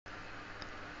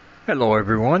Hello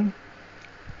everyone.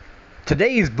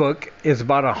 Today's book is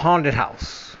about a haunted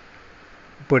house,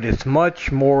 but it's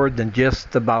much more than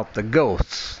just about the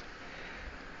ghosts.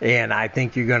 And I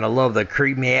think you're going to love the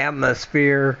creepy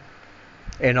atmosphere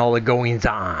and all the going-ons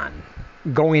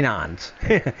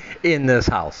in this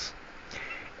house.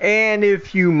 And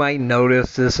if you might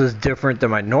notice, this is different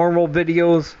than my normal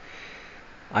videos.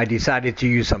 I decided to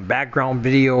use some background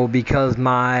video because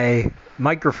my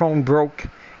microphone broke,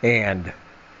 and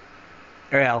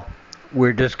well,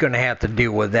 we're just going to have to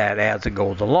deal with that as it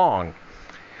goes along.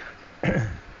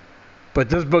 But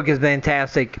this book is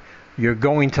fantastic. You're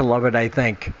going to love it, I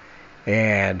think.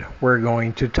 And we're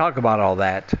going to talk about all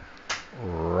that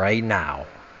right now.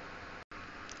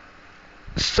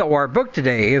 So our book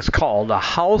today is called A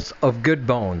House of Good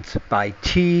Bones by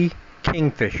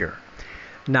Kingfisher.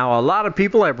 Now, a lot of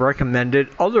people have recommended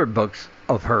other books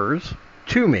of hers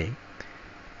to me.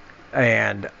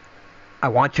 And I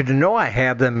want you to know I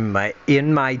have them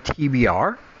in my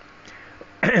TBR.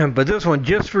 But this one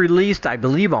just released, I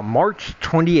believe, on March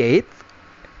 28th.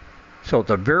 So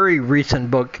it's a very recent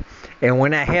book. And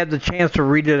when I had the chance to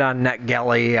read it on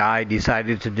NetGalley, I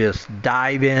decided to just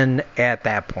dive in at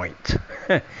that point.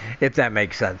 If that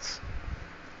makes sense.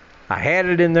 I had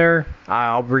it in there.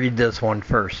 I'll read this one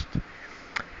first.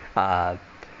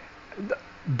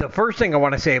 The first thing I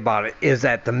want to say about it is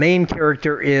that the main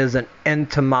character is an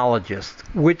entomologist,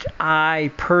 which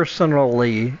I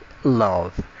personally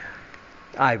love.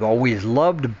 I've always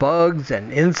loved bugs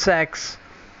and insects.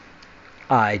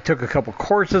 I took a couple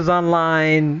courses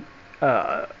online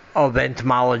of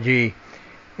entomology,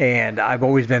 and I've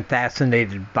always been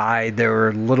fascinated by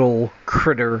their little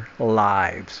critter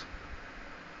lives.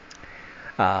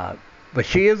 But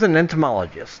she is an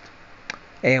entomologist.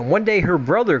 And one day her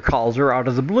brother calls her out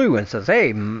of the blue and says,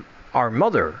 "Hey, our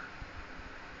mother,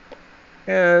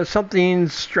 something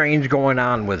strange going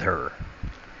on with her."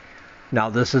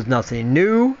 Now, this is nothing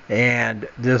new, and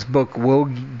this book will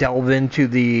delve into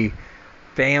the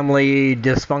family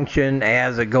dysfunction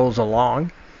as it goes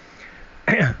along.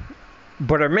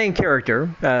 But our main character,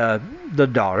 the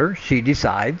daughter, she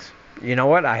decides, you know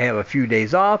what, I have a few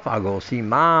days off, I'll go see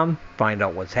mom, find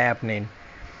out what's happening.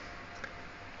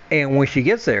 And when she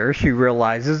gets there, she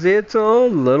realizes it's a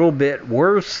little bit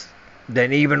worse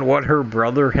than even what her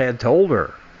brother had told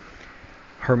her.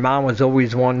 Her mom was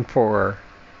always one for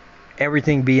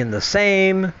everything being the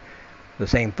same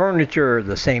furniture,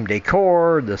 the same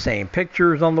decor, the same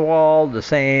pictures on the wall, the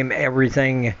same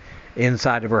everything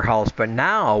inside of her house. But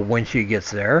now, when she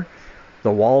gets there,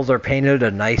 the walls are painted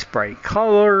a nice bright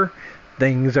color,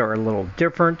 things are a little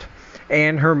different,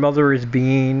 and her mother is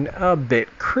being a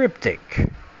bit cryptic.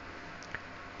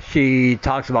 She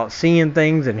talks about seeing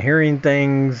things and hearing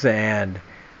things, and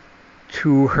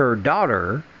to her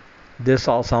daughter, this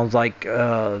all sounds like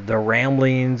the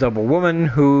ramblings of a woman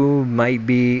who might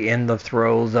be in the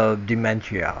throes of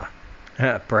dementia,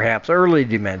 perhaps early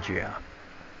dementia.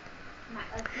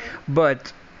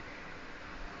 But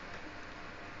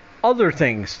other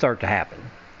things start to happen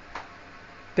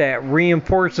that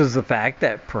reinforces the fact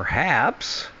that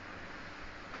perhaps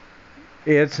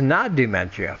it's not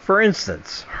dementia. For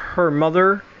instance, her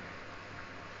mother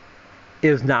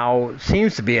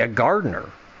seems to be a gardener,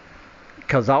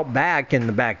 because out back in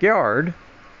the backyard,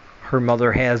 her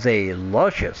mother has a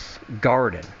luscious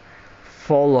garden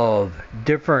full of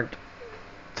different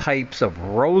types of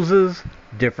roses,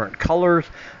 different colors.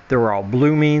 They're all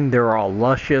blooming, they're all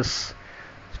luscious.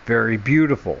 It's very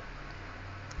beautiful.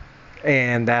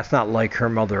 And that's not like her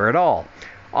mother at all.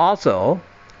 Also,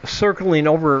 circling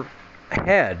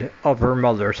overhead of her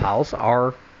mother's house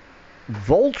are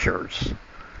vultures.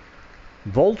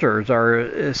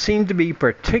 Vultures seem to be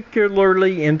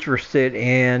particularly interested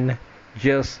in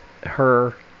just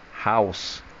her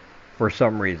house for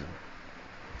some reason.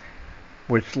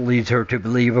 Which leads her to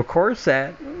believe, of course,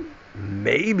 that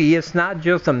maybe it's not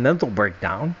just a mental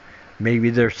breakdown. Maybe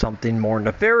there's something more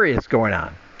nefarious going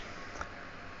on.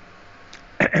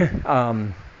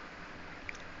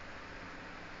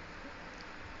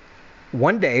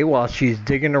 One day, while she's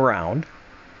digging around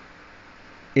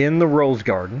in the rose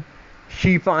garden,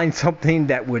 she finds something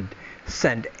that would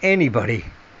send anybody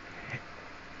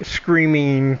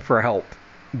screaming for help,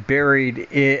 buried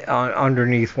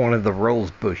underneath one of the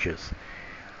rose bushes.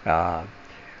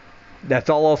 That's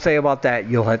all I'll say about that.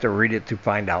 You'll have to read it to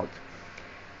find out.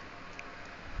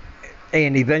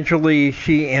 And eventually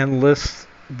she enlists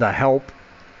the help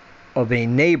of a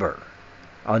neighbor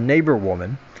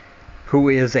woman, who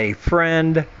is a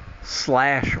friend /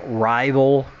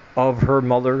 rival of her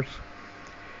mother's.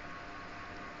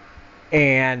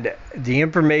 And the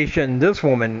information this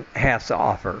woman has to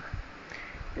offer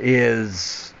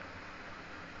is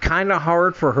kind of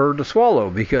hard for her to swallow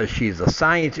because she's a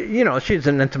science, she's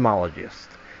an entomologist.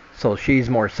 So she's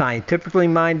more scientifically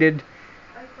minded,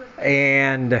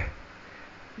 and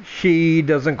she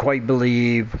doesn't quite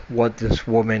believe what this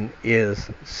woman is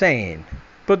saying.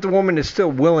 But the woman is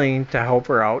still willing to help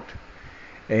her out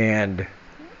and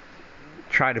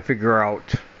try to figure out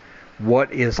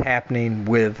what is happening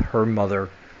with her mother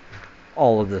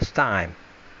all of this time.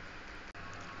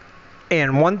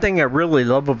 And one thing I really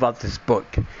love about this book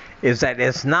is that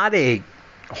it's not a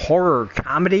horror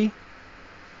comedy.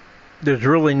 There's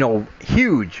really no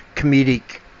huge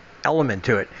comedic element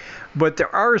to it. But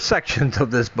there are sections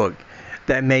of this book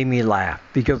that made me laugh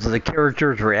because of the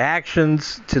characters'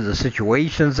 reactions to the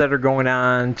situations that are going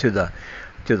on, to the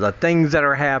things that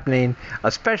are happening,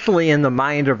 especially in the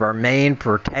mind of our main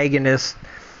protagonist,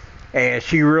 as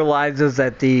she realizes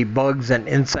that the bugs and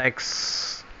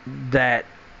insects that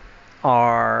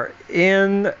are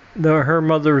in her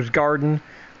mother's garden,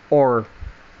 or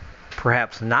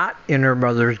perhaps not in her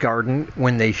mother's garden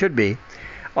when they should be,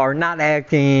 are not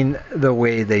acting the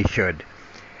way they should.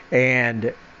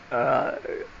 And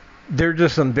there are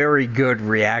just some very good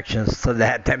reactions to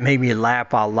that made me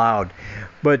laugh out loud.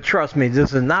 But trust me,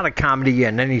 this is not a comedy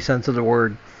in any sense of the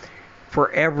word.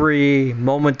 For every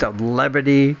moment of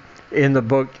levity in the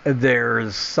book,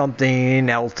 there's something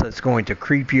else that's going to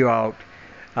creep you out,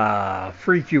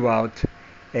 freak you out,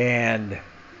 and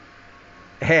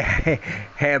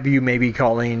have you maybe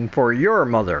calling for your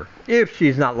mother, if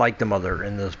she's not like the mother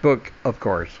in this book, of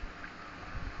course.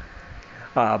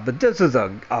 But this is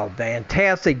a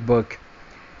fantastic book.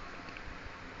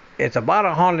 It's about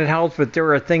a haunted house, but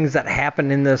there are things that happen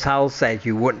in this house that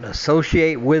you wouldn't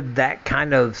associate with that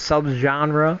kind of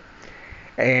subgenre.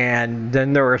 And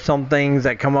then there are some things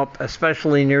that come up,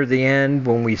 especially near the end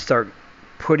when we start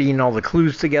putting all the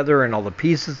clues together and all the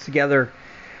pieces together,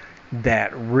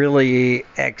 that really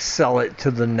excel it to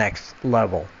the next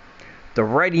level. The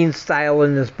writing style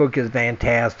in this book is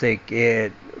fantastic.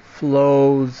 It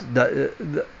flows.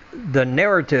 The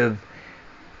narrative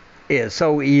is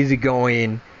so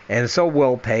easygoing and so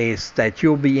well paced that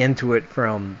you'll be into it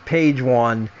from page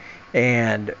one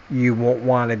and you won't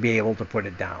want to be able to put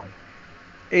it down.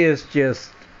 It's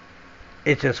just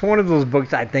one of those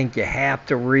books I think you have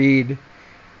to read.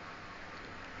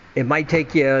 It might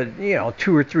take you,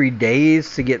 2 or 3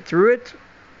 days to get through it,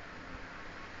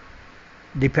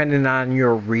 depending on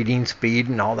your reading speed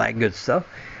and all that good stuff.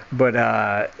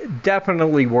 But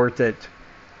definitely worth it.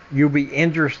 You'll be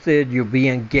interested. You'll be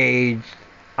engaged.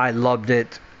 I loved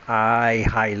it. I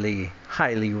highly,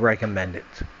 highly recommend it.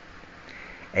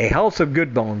 A House of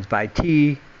Good Bones by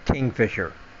T.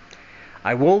 Kingfisher.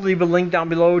 I will leave a link down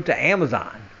below to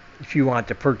Amazon if you want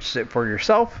to purchase it for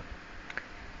yourself.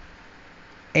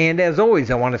 And as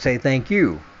always, I want to say thank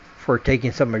you for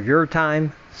taking some of your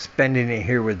time, spending it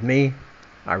here with me.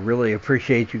 I really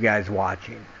appreciate you guys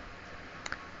watching.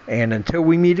 And until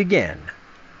we meet again,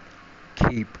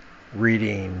 keep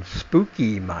reading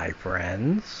spooky, my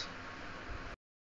friends.